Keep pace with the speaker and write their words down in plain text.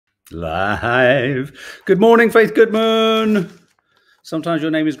Live. Good morning, Faith Goodman. Sometimes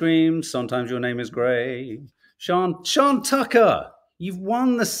your name is green, sometimes your name is grey. Sean Tucker, you've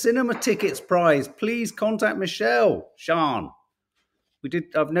won the cinema tickets prize. Please contact Michelle. Sean,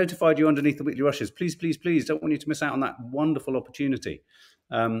 I've notified you underneath the weekly rushes. Please, please, please, don't want you to miss out on that wonderful opportunity.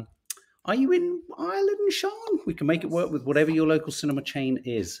 Are you in Ireland, Sean? We can make it work with whatever your local cinema chain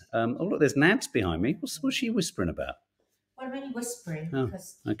is. Oh, look, there's Nads behind me. What's she whispering about? Well, I'm only whispering. Oh,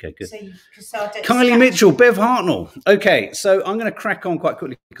 okay, good. So Kylie Mitchell, Bev Hartnell. Okay, so I'm going to crack on quite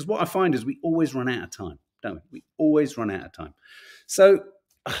quickly because what I find is we always run out of time, don't we? We always run out of time. So,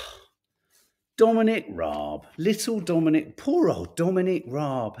 Dominic Raab, little Dominic, poor old Dominic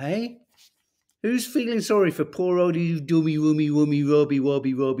Raab, hey? Who's feeling sorry for poor old dummy, wummy, Robbie,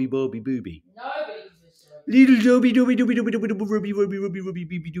 booby? Little Dobby, Dobby, Dobby, Dobby, Dobby, Ruby,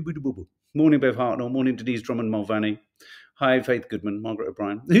 Ruby. Morning, Bev Hartnell. Morning, Denise Drummond Mulvaney. Hi, Faith Goodman, Margaret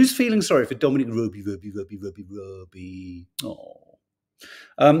O'Brien. Who's feeling sorry for Dominic Roby? Oh.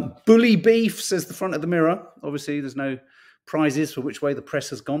 Bully beef, says the front of the mirror. Obviously, there's no prizes for which way the press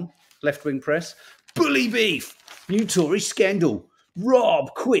has gone. Left-wing press. Bully beef. New Tory scandal.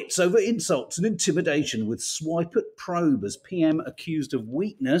 Raab quits over insults and intimidation with swipe at probe as PM accused of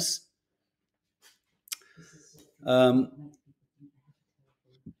weakness.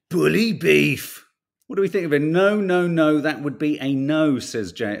 Bully beef. What do we think of it? No. That would be a no,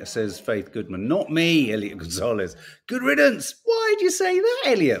 says Faith Goodman. Not me, Elliot Gonzalez. Good riddance. Why did you say that,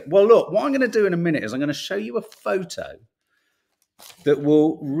 Elliot? Well, look, what I'm going to do in a minute is I'm going to show you a photo that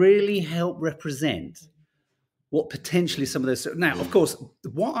will really help represent what potentially some of this. Now, of course,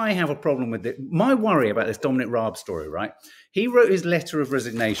 what I have a problem with my worry about this Dominic Raab story, right? He wrote his letter of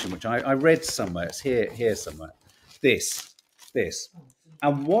resignation, which I read somewhere. It's here somewhere. This.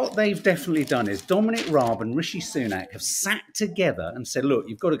 And what they've definitely done is Dominic Raab and Rishi Sunak have sat together and said, look,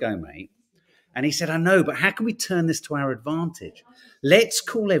 you've got to go, mate. And he said, I know, but how can we turn this to our advantage? Let's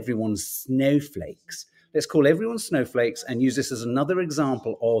call everyone snowflakes. Let's call everyone snowflakes and use this as another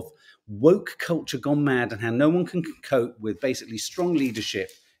example of woke culture gone mad and how no one can cope with basically strong leadership,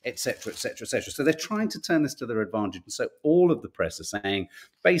 etc., etc., etc. So they're trying to turn this to their advantage. And so all of the press are saying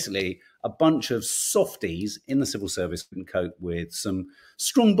basically a bunch of softies in the civil service can cope with some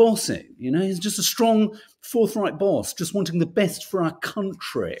strong bossing. You know, he's just a strong, forthright boss, just wanting the best for our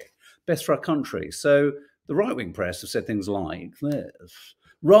country. So the right-wing press have said things like this.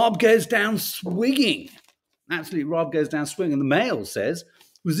 Raab goes down swinging. Absolutely, Raab goes down swinging. And the Mail says,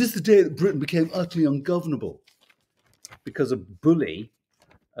 was this the day that Britain became utterly ungovernable? Because a bully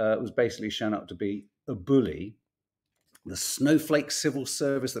was basically shown up to be a bully. The snowflake civil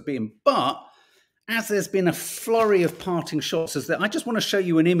service that being. But as there's been a flurry of parting shots, I just want to show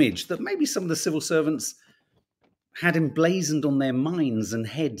you an image that maybe some of the civil servants had emblazoned on their minds and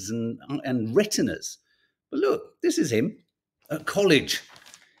heads and retinas. But look, this is him at college.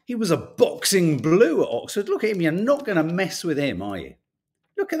 He was a boxing blue at Oxford. Look at him. You're not going to mess with him, are you?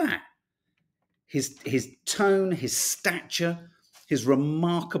 Look at that. His tone, his stature, his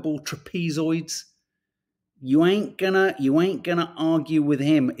remarkable trapezoids. You ain't gonna argue with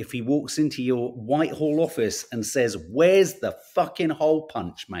him if he walks into your Whitehall office and says, "Where's the fucking hole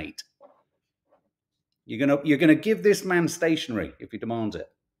punch, mate?" You're gonna give this man stationery if he demands it.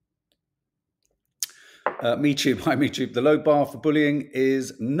 MeTube, hi MeTube. The low bar for bullying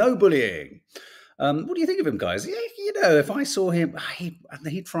is no bullying. What do you think of him, guys? Yeah, you know, if I saw him,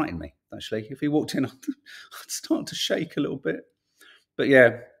 he'd frighten me. Actually, if he walked in, I'd start to shake a little bit. But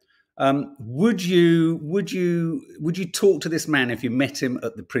yeah, would you talk to this man if you met him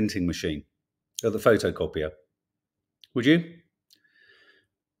at the printing machine, at the photocopier? Would you?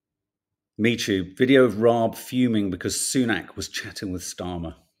 MeTube, video of Raab fuming because Sunak was chatting with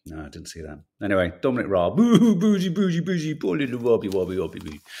Starmer. No, I didn't see that. Anyway, Dominic Raab, bougie, poor little wobby.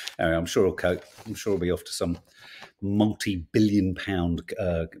 Anyway, I'm sure he'll cope. I'm sure he'll be off to some multi-billion-pound.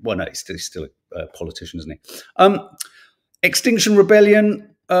 Well, no, he's still a politician, isn't he? Extinction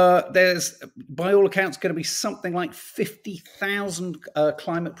Rebellion. There's, by all accounts, going to be something like 50,000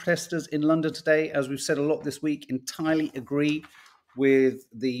 climate protesters in London today. As we've said a lot this week, entirely agree with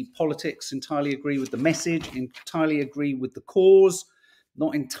the politics, entirely agree with the message, entirely agree with the cause.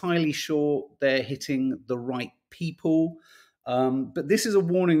 Not entirely sure they're hitting the right people. But this is a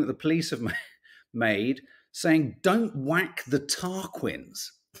warning that the police have made, saying, don't whack the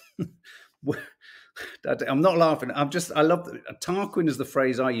Tarquins. I'm not laughing. I love Tarquin is the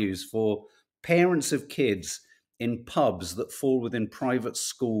phrase I use for parents of kids in pubs that fall within private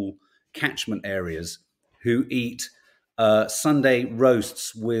school catchment areas who eat Sunday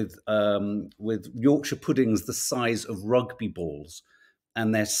roasts with Yorkshire puddings the size of rugby balls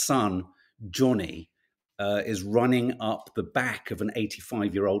and their son, Johnny, is running up the back of an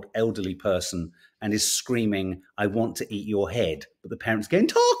 85-year-old elderly person and is screaming, "I want to eat your head." But the parents going,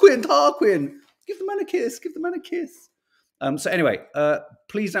 "Tarquin, Tarquin, give the man a kiss, give the man a kiss." So anyway,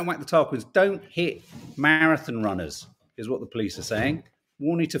 please don't whack the Tarquins. Don't hit marathon runners, is what the police are saying.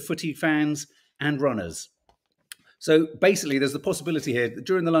 Warning to footy fans and runners. So basically, there's the possibility here that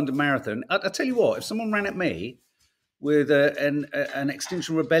during the London Marathon, I'll tell you what, if someone ran at me with an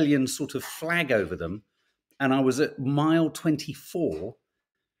Extinction Rebellion sort of flag over them, and I was at mile 24,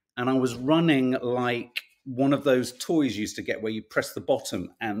 and I was running like one of those toys you used to get where you press the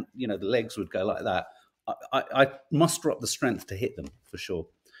bottom and, you know, the legs would go like that, I muster up the strength to hit them, for sure.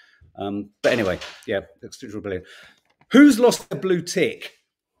 But anyway, yeah, Extinction Rebellion. Who's lost their blue tick?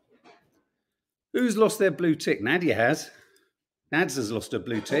 Who's lost their blue tick? Nadia has. Nads has lost her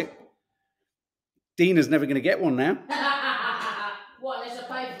blue tick. Dina's never going to get one now. What, unless I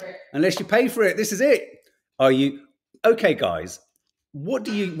pay for it? Unless you pay for it. This is it. Are you... Okay, guys. What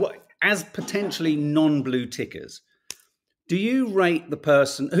as potentially non-blue tickers, do you rate the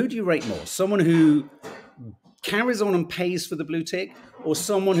person... Who do you rate more? Someone who carries on and pays for the blue tick, or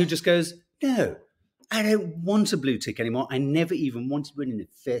someone who just goes, "No, I don't want a blue tick anymore. I never even wanted one in the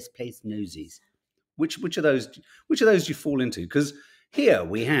first place, nosies." Which of those do you fall into? Because here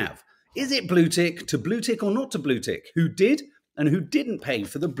we have, is it blue tick to blue tick or not to blue tick? Who did and who didn't pay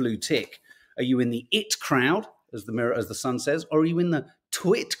for the blue tick? Are you in the it crowd, as the Sun says, or are you in the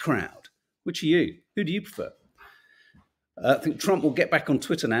twit crowd? Which are you? Who do you prefer? I think Trump will get back on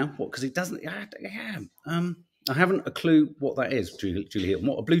Twitter now. What? Because he doesn't. Yeah. I haven't a clue what that is, Julie Hilton.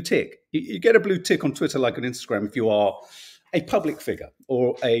 What, a blue tick? You get a blue tick on Twitter like on Instagram if you are a public figure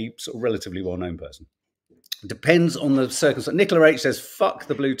or a sort of relatively well-known person. It depends on the circumstance. Nicola H says, "Fuck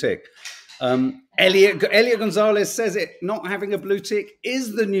the blue tick." Elliot Gonzalez says it. Not having a blue tick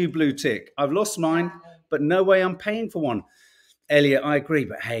is the new blue tick. I've lost mine, but no way I'm paying for one. Elliot, I agree,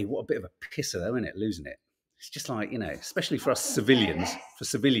 but hey, what a bit of a pisser though, isn't it, losing it? It's just like, you know, especially for us civilians,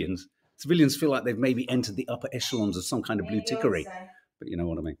 civilians feel like they've maybe entered the upper echelons of some kind of blue tickery. But you know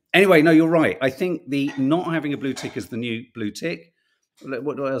what I mean. Anyway, no, you're right. I think the not having a blue tick is the new blue tick.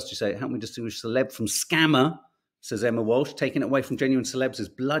 What else do you say? Help me distinguish celeb from scammer, says Emma Walsh. Taking it away from genuine celebs is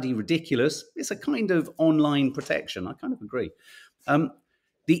bloody ridiculous. It's a kind of online protection. I kind of agree. The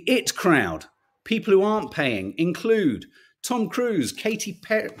it crowd, people who aren't paying, include Tom Cruise,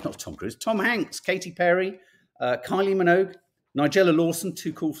 Tom Hanks, Katy Perry, Kylie Minogue, Nigella Lawson,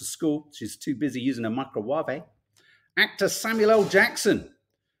 too cool for school. She's too busy using a microwave. Actor Samuel L. Jackson,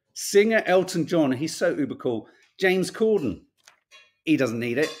 singer Elton John, he's so uber cool. James Corden, he doesn't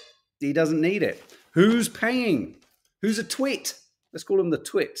need it. He doesn't need it. Who's paying? Who's a twit? Let's call them the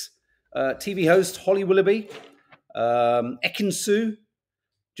twits. TV host Holly Willoughby, Ekin Su,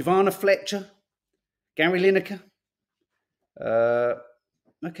 Giovanna Fletcher, Gary Lineker.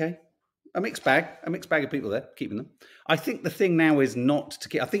 Okay. A mixed bag of people there, keeping them. I think the thing now is not to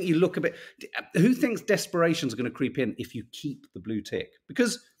keep. I think you look a bit. Who thinks desperation's going to creep in if you keep the blue tick?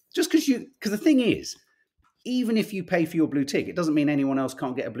 Because the thing is, even if you pay for your blue tick, it doesn't mean anyone else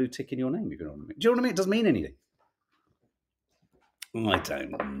can't get a blue tick in your name. If you know what I mean. Do you know what I mean? It doesn't mean anything.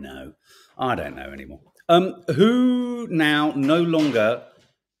 I don't know anymore. Who now no longer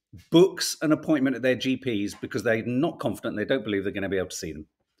books an appointment at their GPs because they're not confident, they don't believe they're going to be able to see them?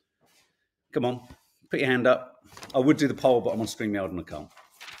 Come on, put your hand up. I would do the poll, but I'm on StreamYard and I can't.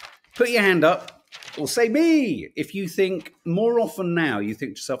 Put your hand up, or say me, if you think more often now, you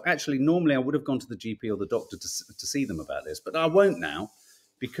think to yourself, actually, normally I would have gone to the GP or the doctor to see them about this, but I won't now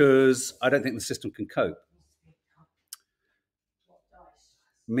because I don't think the system can cope.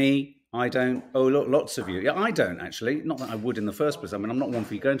 Me, I don't. Oh, look, lots of you. Yeah, I don't actually. Not that I would in the first place. I mean, I'm not one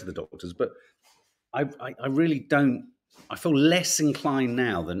for you going to the doctors, but I really don't. I feel less inclined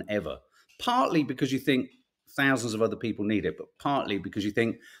now than ever. Partly because you think thousands of other people need it, but partly because you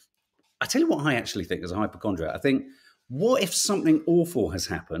think, I tell you what I actually think as a hypochondriac. I think, what if something awful has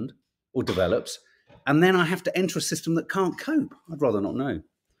happened or develops, and then I have to enter a system that can't cope? I'd rather not know.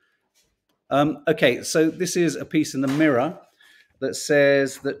 Okay, so this is a piece in the Mirror that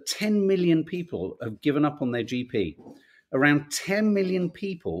says that 10 million people have given up on their GP. Around 10 million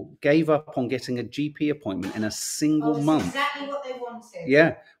people gave up on getting a GP appointment in a single month. Exactly what they wanted.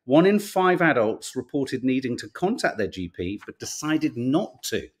 Yeah. 1 in 5 adults reported needing to contact their GP, but decided not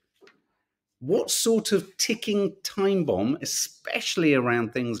to. What sort of ticking time bomb, especially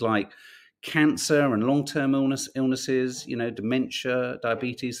around things like cancer and long-term illnesses, you know, dementia,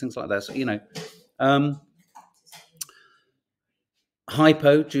 diabetes, things like that. So, you know,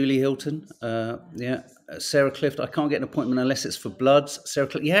 Hypo, Julie Hilton. Yeah. Sarah Clift, I can't get an appointment unless it's for bloods. Sarah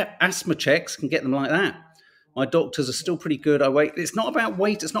Clift, yeah, asthma checks can get them like that. My doctors are still pretty good. I wait. It's not about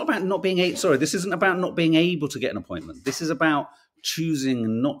wait. It's not about not being able. Sorry, this isn't about not being able to get an appointment. This is about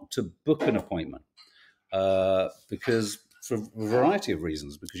choosing not to book an appointment because for a variety of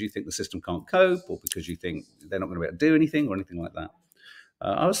reasons. Because you think the system can't cope, or because you think they're not going to be able to do anything, or anything like that.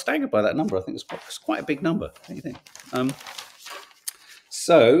 I was staggered by that number. I think it's quite a big number. What do you think?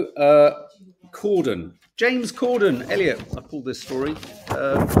 Corden, James Corden, Elliot. I pulled this story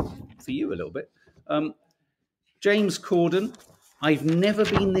for you a little bit. James Corden, I've never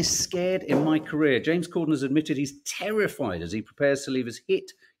been this scared in my career. James Corden has admitted he's terrified as he prepares to leave his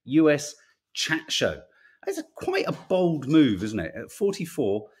hit US chat show. That's quite a bold move, isn't it? At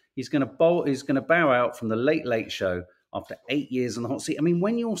 44, he's going to bow out from the Late Late Show after 8 years on the hot seat. I mean,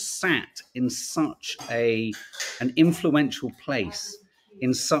 when you're sat in such an influential place,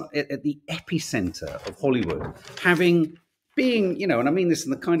 at the epicenter of Hollywood, being, you know, and I mean this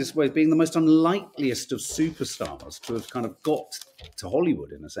in the kindest way, being the most unlikeliest of superstars to have kind of got to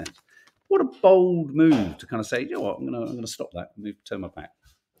Hollywood in a sense. What a bold move to kind of say, you know what, I'm going to stop that, turn my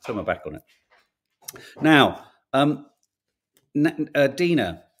back on it. Now,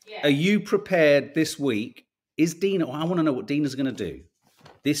 Dina, Yeah. Are you prepared this week? Is Dina? I want to know what Dina's going to do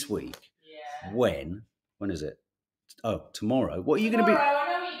this week. Yeah. When is it? Oh, tomorrow. What are you going to be? I know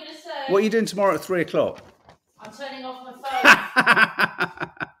what you're going to say. What are you doing tomorrow at 3:00? I'm turning off my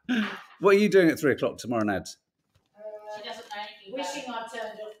phone. What are you doing at 3:00 tomorrow, Nads? She doesn't know anything. Wishing I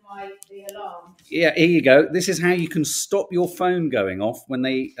turned off the alarm. Yeah, here you go. This is how you can stop your phone going off when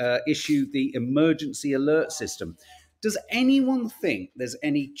they issue the emergency alert system. Does anyone think there's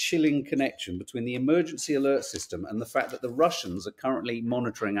any chilling connection between the emergency alert system and the fact that the Russians are currently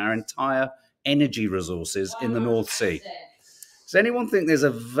monitoring our entire energy resources in the North Sea? Does anyone think there's a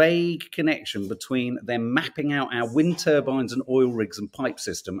vague connection between them mapping out our wind turbines and oil rigs and pipe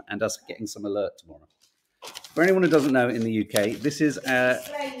system and us getting some alert tomorrow? For anyone who doesn't know, in the UK, this is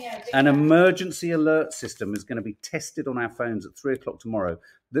an emergency alert system is going to be tested on our phones at 3:00 tomorrow.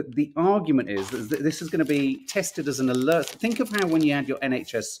 The argument is that this is going to be tested as an alert. Think of how when you had your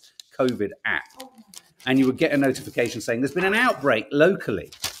NHS COVID app and you would get a notification saying there's been an outbreak locally,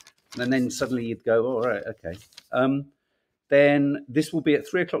 and then suddenly you'd go, oh, all right, okay. Then this will be at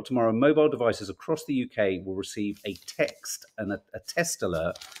 3:00 tomorrow. Mobile devices across the UK will receive a text and a test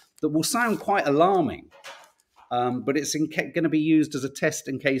alert that will sound quite alarming, but it's going to be used as a test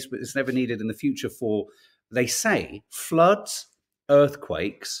in case it's never needed in the future for, they say, floods,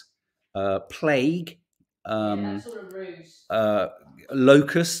 earthquakes, plague, That's sort of ruse.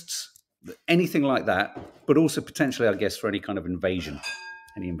 locusts, anything like that, but also potentially, I guess, for any kind of invasion.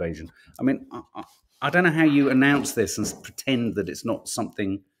 Any invasion. I mean, I don't know how you announce this and pretend that it's not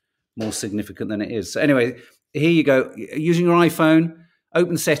something more significant than it is. So anyway, here you go. Using your iPhone,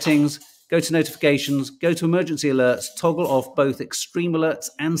 open settings, go to notifications, go to emergency alerts, toggle off both extreme alerts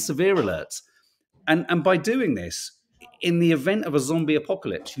and severe alerts. And by doing this, in the event of a zombie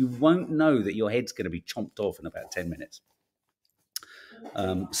apocalypse, you won't know that your head's going to be chomped off in about 10 minutes.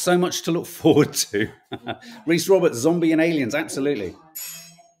 So much to look forward to. Reese Roberts, zombie and aliens, absolutely.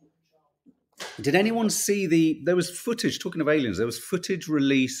 Did anyone see there was footage, talking of aliens, there was footage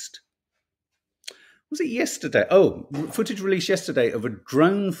released, was it yesterday? Oh, footage released yesterday of a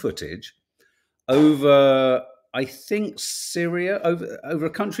drone footage over, I think, Syria, over a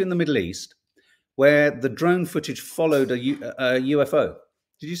country in the Middle East, where the drone footage followed a UFO.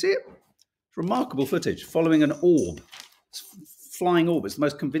 Did you see it? It's remarkable footage, following an orb. It's flying orb. It's the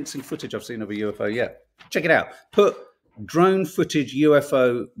most convincing footage I've seen of a UFO yet. Check it out. Put drone footage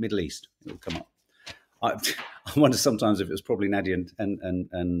UFO Middle East. It'll come up. I wonder sometimes if it was probably Nadia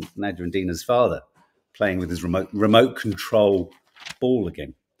and Nadia and Dina's father playing with his remote control ball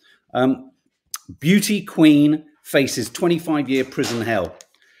again. Beauty queen faces 25-year prison hell.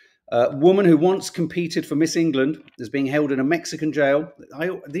 Woman who once competed for Miss England is being held in a Mexican jail.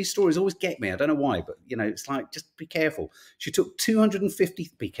 These stories always get me. I don't know why, but you know, it's like, just be careful. She took 250.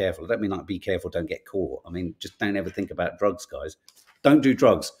 Be careful. I don't mean like be careful, don't get caught. I mean, just don't ever think about drugs, guys. Don't do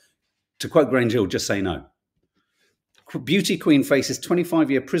drugs. To quote Grange Hill, just say no. Beauty queen faces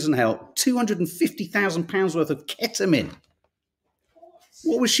 25-year prison hell, £250,000 worth of ketamine.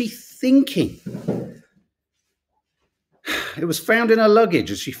 What was she thinking? It was found in her luggage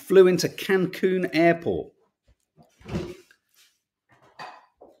as she flew into Cancun airport.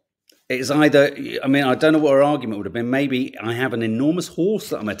 It's either, I mean, I don't know what her argument would have been. Maybe I have an enormous horse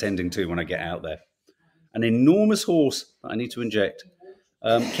that I'm attending to when I get out there. An enormous horse that I need to inject.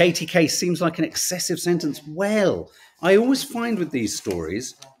 KTK seems like an excessive sentence. Well, I always find with these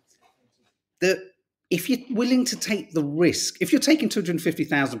stories that if you're willing to take the risk, if you're taking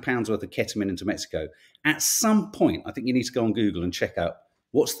 £250,000 worth of ketamine into Mexico, at some point, I think you need to go on Google and check out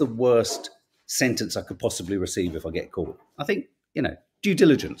what's the worst sentence I could possibly receive if I get caught. I think, due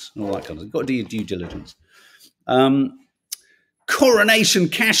diligence and all that kind of thing. You've got to do your due diligence. Coronation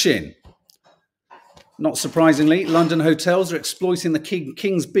cash-in. Not surprisingly, London hotels are exploiting the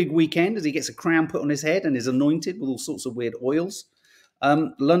king's big weekend as he gets a crown put on his head and is anointed with all sorts of weird oils.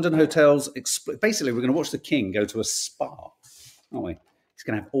 London hotels, basically, we're going to watch the king go to a spa, aren't we? He's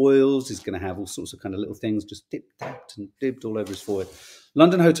going to have oils. He's going to have all sorts of kind of little things just dipped and dibbed all over his forehead.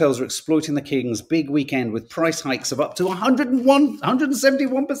 London hotels are exploiting the king's big weekend with price hikes of up to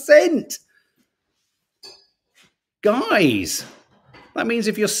 171%. Guys, that means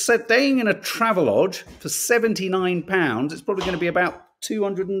if you're staying in a Travelodge for £79, it's probably going to be about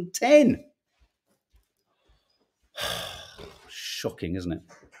 210. Shocking, isn't it?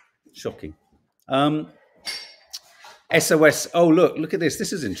 Shocking. SOS. Oh, look at this.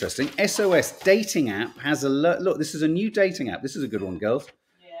 This is interesting. SOS dating app has alert. Look, this is a new dating app. This is a good one, girls.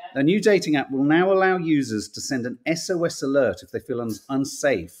 Yeah. A new dating app will now allow users to send an SOS alert if they feel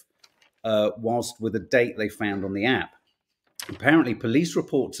unsafe whilst with a date they found on the app. Apparently, police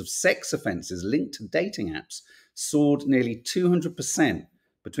reports of sex offences linked to dating apps soared nearly 200%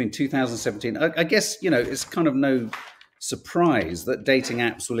 between 2017. I guess, it's kind of no surprise that dating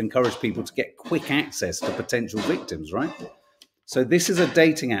apps will encourage people to get quick access to potential victims, right? So this is a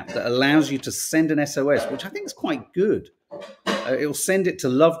dating app that allows you to send an SOS, which I think is quite good. It'll send it to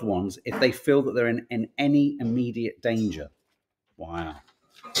loved ones if they feel that they're in any immediate danger. Wow.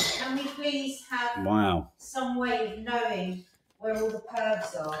 Can we please have some way of knowing where all the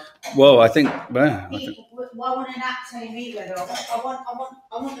pervs are? Well, I think. I want an app telling me whether I want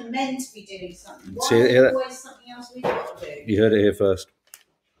the men to be doing something. Why is there always something else we've got to do? You heard it here first.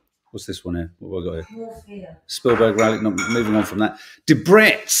 What's this one here? What have I got here? More fear. Spielberg Rally. Not moving on from that.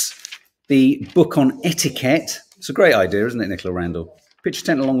 Debrett's, the book on etiquette. It's a great idea, isn't it, Nicola Randall? Pitch a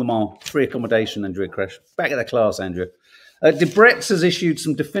tent along the mall, free accommodation, Andrea Crash. Back at the class, Andrea. Debrett's has issued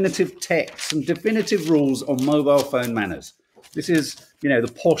some definitive texts, some definitive rules on mobile phone manners. This is,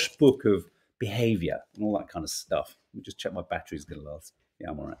 the posh book of behaviour and all that kind of stuff. Let me just check my battery's going to last. Yeah,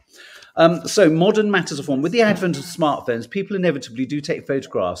 I'm all right. So modern matters of form. With the advent of smartphones, people inevitably do take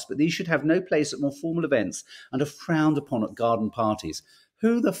photographs, but these should have no place at more formal events and are frowned upon at garden parties.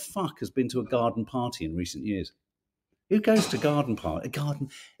 Who the fuck has been to a garden party in recent years? Who goes to having a garden party,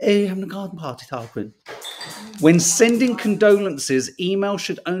 Tarquin? When sending condolences, email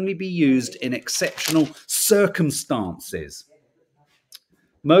should only be used in exceptional circumstances.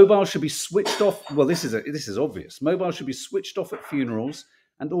 Mobile should be switched off. Well, this is obvious. Mobile should be switched off at funerals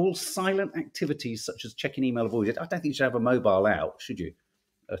and all silent activities such as checking email avoided. I don't think you should have a mobile out, should you,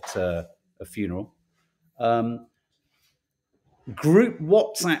 at a funeral? Group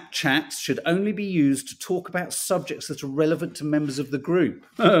WhatsApp chats should only be used to talk about subjects that are relevant to members of the group.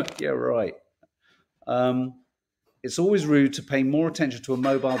 Yeah, right. It's always rude to pay more attention to a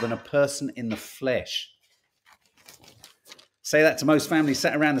mobile than a person in the flesh. Say that to most families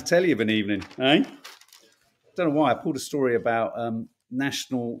sat around the telly of an evening, eh? Don't know why. I pulled a story about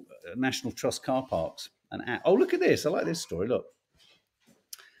National Trust car parks. Oh, look at this. I like this story. Look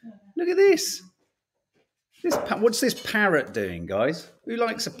at this. What's this parrot doing, guys? Who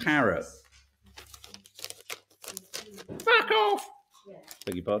likes a parrot? Fuck off!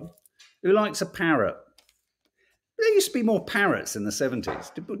 Beg your pardon? Who likes a parrot? There used to be more parrots in the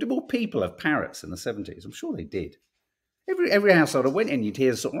 70s. Did more people have parrots in the 70s? I'm sure they did. Every household I went in, you'd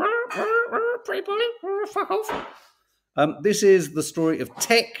hear sort of, fuck off. This is the story of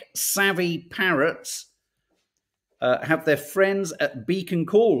tech-savvy parrots have their friends at beacon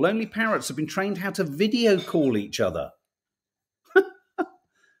call. Lonely parrots have been trained how to video call each other.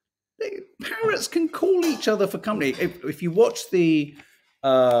 Parrots can call each other for company. If you watch the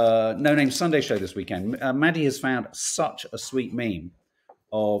No Name Sunday show this weekend, Maddie has found such a sweet meme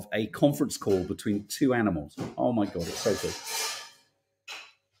of a conference call between two animals. Oh my God, it's so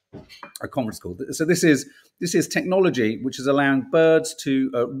good. A conference call. So this is technology which is allowing birds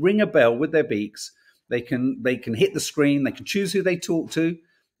to ring a bell with their beaks. They can hit the screen. They can choose who they talk to.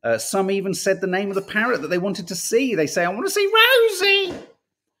 Some even said the name of the parrot that they wanted to see. They say, "I want to see Rosie.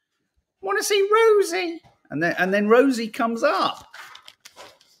 I want to see Rosie," and then Rosie comes up.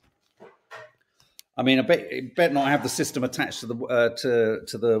 I mean, it better not have the system attached to the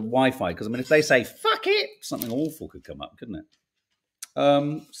Wi-Fi, because I mean, if they say "fuck it," something awful could come up, couldn't it?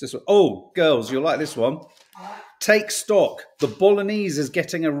 This one. Oh, girls, you'll like this one. Take stock. The bolognese is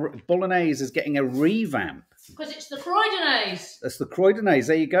getting a revamp. Because it's the Croydonese. That's the Croydonese.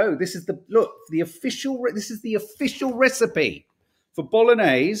 There you go. This is the official recipe for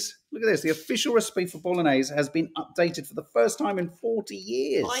bolognese. Look at this. The official recipe for bolognese has been updated for the first time in 40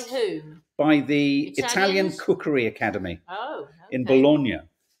 years. By whom? By the Italian Cookery Academy. Oh, okay. In Bologna.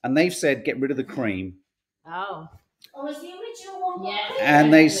 And they've said, get rid of the cream. Oh. Oh, is the original one? Yeah.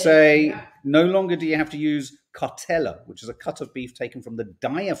 And they say, no longer do you have to use cartella, which is a cut of beef taken from the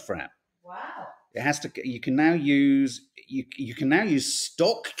diaphragm. Wow. It has to. You can now use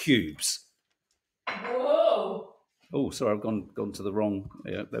stock cubes. Whoa. Oh, sorry, I've gone to the wrong.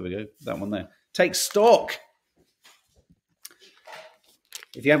 Yeah, there we go. That one there. Take stock.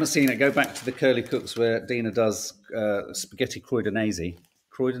 If you haven't seen it, go back to the Curly Cooks where Dina does spaghetti Croydonese.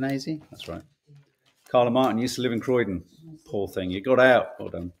 Croydonese? That's right. Carla Martin used to live in Croydon. Poor thing. You got out. Well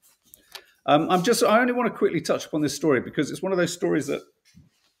done. I only want to quickly touch upon this story because it's one of those stories that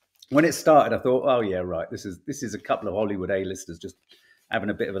when it started, I thought, oh yeah, right. This is a couple of Hollywood A-listers just having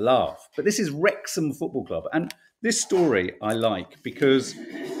a bit of a laugh. But this is Wrexham Football Club. And this story I like because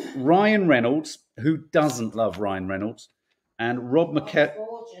Ryan Reynolds, who doesn't love Ryan Reynolds, and Rob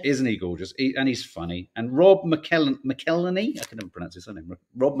isn't he gorgeous? And he's funny. And Rob McElhenney, I can never pronounce his surname,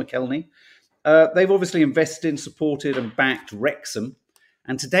 Rob McElhenney, they've obviously invested, supported and backed Wrexham.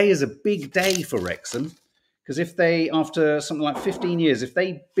 And today is a big day for Wrexham because if they, after something like 15 years, if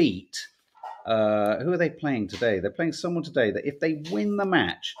they beat, who are they playing today? They're playing someone today that if they win the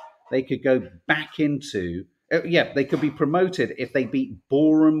match, they could go back into, they could be promoted if they beat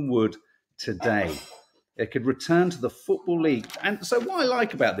Boreham Wood today. They could return to the Football League. And so what I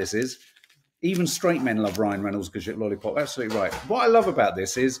like about this is, even straight men love Ryan Reynolds because you're lollipop. Absolutely right. What I love about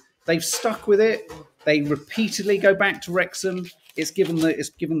this is they've stuck with it. They repeatedly go back to Wrexham. It's given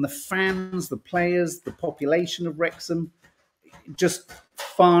the fans, the players, the population of Wrexham just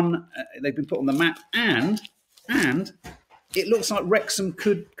fun. They've been put on the map, and it looks like Wrexham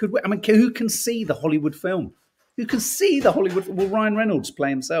could. I mean, who can see the Hollywood film? Who can see the Hollywood? Will Ryan Reynolds play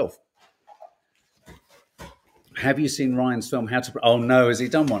himself? Have you seen Ryan's film? Oh no, has he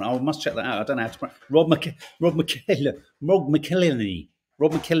done one? I must check that out. I don't know how to. Rob McElhenney.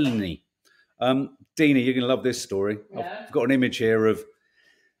 Dina, you're going to love this story. Yeah. I've got an image here of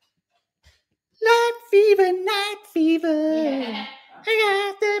night fever. Yeah.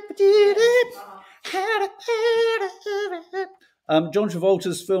 John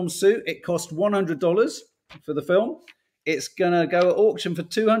Travolta's film suit. It cost $100 for the film. It's going to go at auction for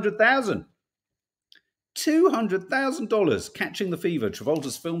 $200,000. $200,000. Catching the Fever.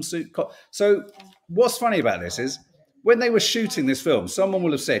 Travolta's film suit. So what's funny about this is when they were shooting this film, someone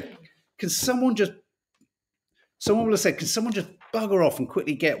will have said, can someone just bugger off and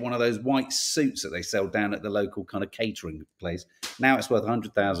quickly get one of those white suits that they sell down at the local kind of catering place? Now it's worth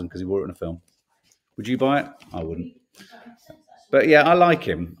 $100,000 because he wore it in a film. Would you buy it? I wouldn't. But yeah, I like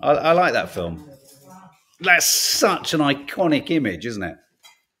him. I like that film. That's such an iconic image, isn't it?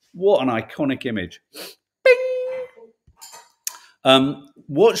 What an iconic image. Bing!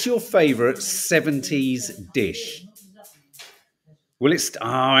 What's your favourite 70s dish? Will it?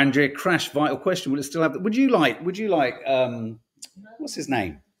 Andrea, crash. Vital question. Will it still have? Would you like? What's his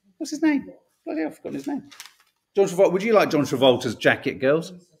name? Bloody hell, I've forgotten his name. John Travolta. Would you like John Travolta's jacket,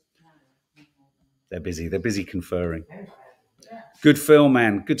 girls? They're busy. They're busy conferring. Good film,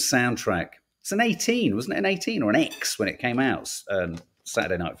 man. Good soundtrack. It's an 18, wasn't it? An 18 or an X when it came out.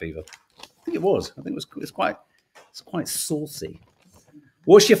 Saturday Night Fever. I think it was. I think it's quite saucy.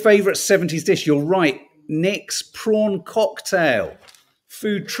 What's your favourite 70s dish? You're right. Nick's prawn cocktail.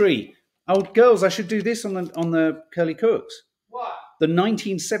 Food treat. Oh, girls, I should do this on the Curly Cooks. What? The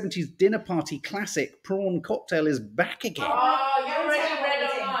 1970s dinner party classic prawn cocktail is back again. Oh, you already read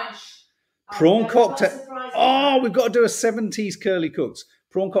online. Prawn cocktail. Oh, we've got to do a 70s Curly Cooks.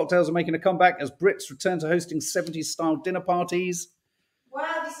 Prawn cocktails are making a comeback as Brits return to hosting 70s style dinner parties.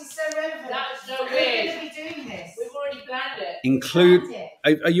 Wow, this is so relevant. That's so weird. We're going to be doing this. We've already planned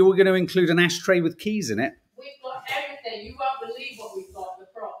it. Are you all going to include an ashtray with keys in it? We've got everything. You won't believe what we've got. The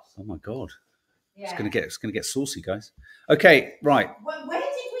props. Oh my god. Yeah. It's going to get saucy, guys. Okay, right. Where did we say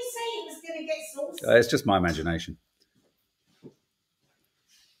it was going to get saucy? It's just my imagination.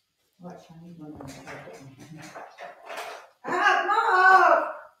 Mark!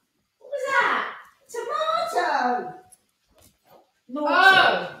 What was that? Tomato!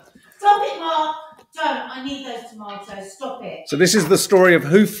 Oh! Stop it, Mark! Don't. I need those tomatoes. Stop it. So this is the story of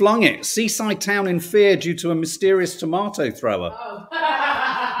who flung it. Seaside town in fear due to a mysterious tomato thrower. Oh.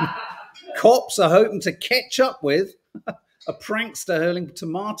 Cops are hoping to catch up with a prankster hurling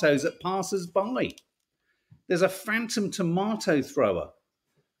tomatoes at passers-by. There's a phantom tomato thrower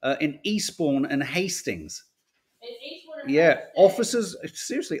in Eastbourne and Hastings. Yeah, officers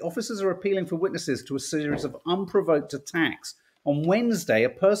are appealing for witnesses to a series of unprovoked attacks. On Wednesday, a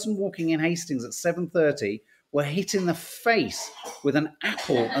person walking in Hastings at 7:30 were hit in the face with an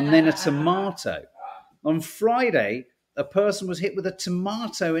apple and then a tomato. On Friday, a person was hit with a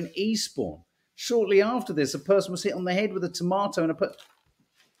tomato in Eastbourne. Shortly after this, a person was hit on the head with a tomato and a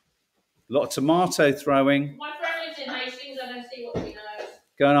lot of tomato throwing. My friend lives in Hastings. I don't see what she knows.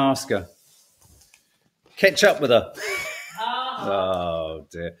 Go and ask her. Catch up with her. Oh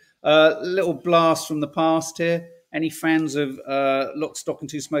dear. Little blast from the past here. Any fans of Lock, Stock and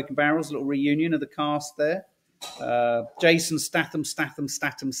Two Smoking Barrels? A little reunion of the cast there. Jason Statham.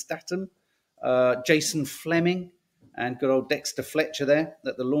 Jason Fleming and good old Dexter Fletcher there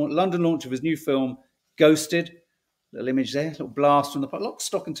at the London launch of his new film Ghosted. Little image there, little blast from the Lock,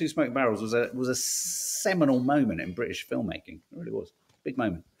 Stock and Two Smoking Barrels was a seminal moment in British filmmaking. It really was. Big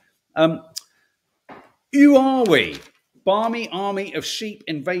moment. Who are we? Barmy army of sheep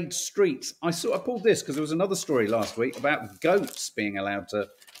invade streets. I pulled this because there was another story last week about goats being allowed to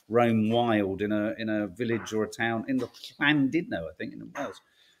roam wild in a village or a town in the Llandudno, I think, in Wales.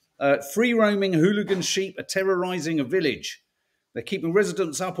 Free roaming hooligan sheep are terrorising a village. They're keeping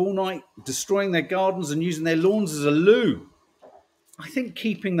residents up all night, destroying their gardens and using their lawns as a loo. I think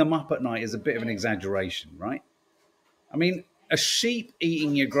keeping them up at night is a bit of an exaggeration, right? I mean, a sheep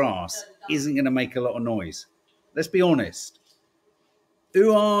eating your grass isn't going to make a lot of noise. Let's be honest.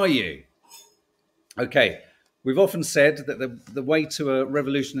 Who are you? Okay, we've often said that the way to a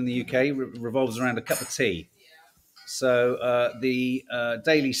revolution in the UK revolves around a cup of tea. So the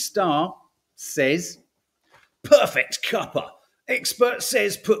Daily Star says, perfect cuppa. Expert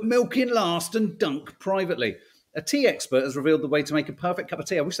says put milk in last and dunk privately. A tea expert has revealed the way to make a perfect cup of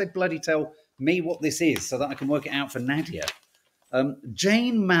tea. I wish they'd bloody tell me what this is so that I can work it out for Nadia.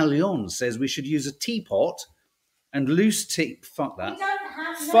 Jane Mallion says we should use a teapot and loose tea. Fuck that. We don't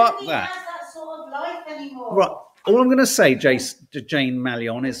have, Fuck nobody that. has that sort of life anymore. Right. All I'm going to say, Jane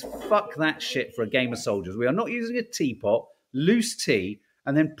Mallion, is fuck that shit for a game of soldiers. We are not using a teapot, loose tea,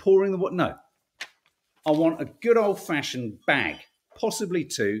 and then pouring the water. No. I want a good old-fashioned bag, possibly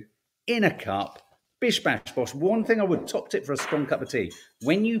two, in a cup, bish bash bosh. One thing I would, top tip for a strong cup of tea,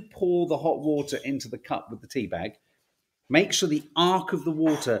 when you pour the hot water into the cup with the tea bag, make sure the arc of the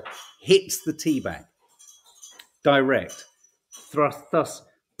water hits the tea bag. Direct. Thus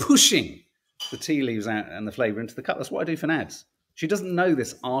pushing the tea leaves out and the flavour into the cup. That's what I do for Nads. She doesn't know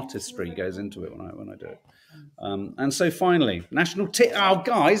this artistry goes into it when I do it. And so finally, National Tea... Oh,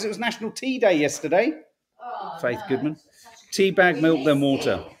 guys, it was National Tea Day yesterday. Oh, Faith no, Goodman. Tea bag, milk, then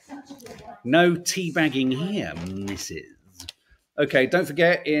water. No tea bagging here, missus. Okay, don't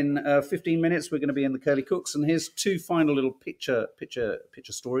forget, in 15 minutes, we're going to be in the Curly Cooks. And here's two final little picture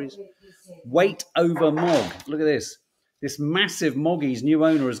stories. Weight over Mog. Look at this. This massive Moggie's new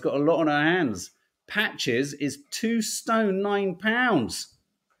owner has got a lot on her hands. Patches is 2 stone 9 pounds.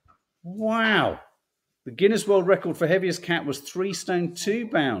 Wow. The Guinness World Record for heaviest cat was 3 stone 2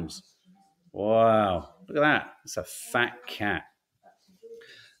 pounds. Wow. Look at that. It's a fat cat.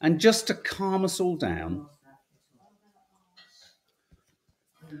 And just to calm us all down,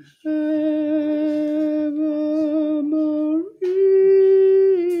 Ave Maria.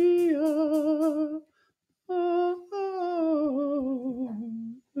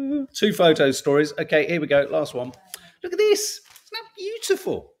 2 photo stories. Okay, here we go. Last one. Look at this. Isn't that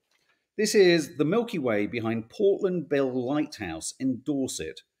beautiful? This is the Milky Way behind Portland Bill Lighthouse in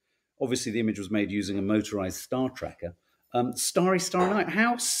Dorset. Obviously, the image was made using a motorized star tracker. Starry Night.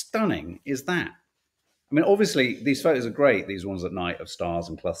 How stunning is that? I mean, obviously, these photos are great, these ones at night of stars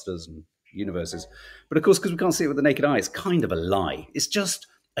and clusters and universes. But of course, because we can't see it with the naked eye, it's kind of a lie. It's just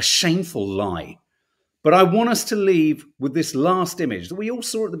a shameful lie. But I want us to leave with this last image that we all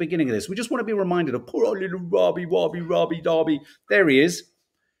saw at the beginning of this. We just want to be reminded of poor old little Robbie Darby. There he is.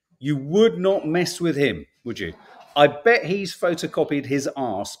 You would not mess with him, would you? I bet he's photocopied his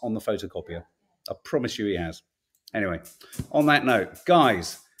arse on the photocopier. I promise you he has. Anyway, on that note,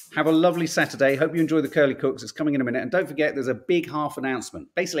 guys, have a lovely Saturday. Hope you enjoy the Curly Cooks. It's coming in a minute. And don't forget, there's a big half announcement.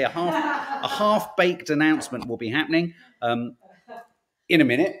 Basically, a half-baked announcement will be happening in a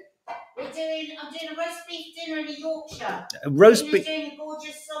minute. I'm doing a roast beef dinner in Yorkshire. Roast beef. Doing a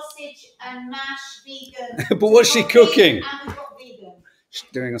gorgeous sausage and mash vegan. But what's she cooking? And we've got vegan. She's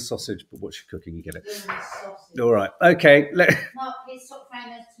doing a sausage, but what's she cooking? You get it. Doing a sausage. All right. Okay. Mark, here's top frying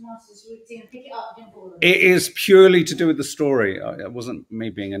those tomatoes. We're doing pick it up. Don't bother. It is purely to do with the story. It wasn't me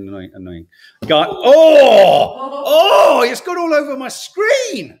being annoying. Guy. Oh, it's got all over my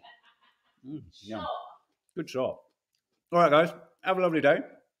screen. Yum. Good shot. All right, guys. Have a lovely day.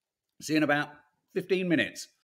 See you in about 15 minutes.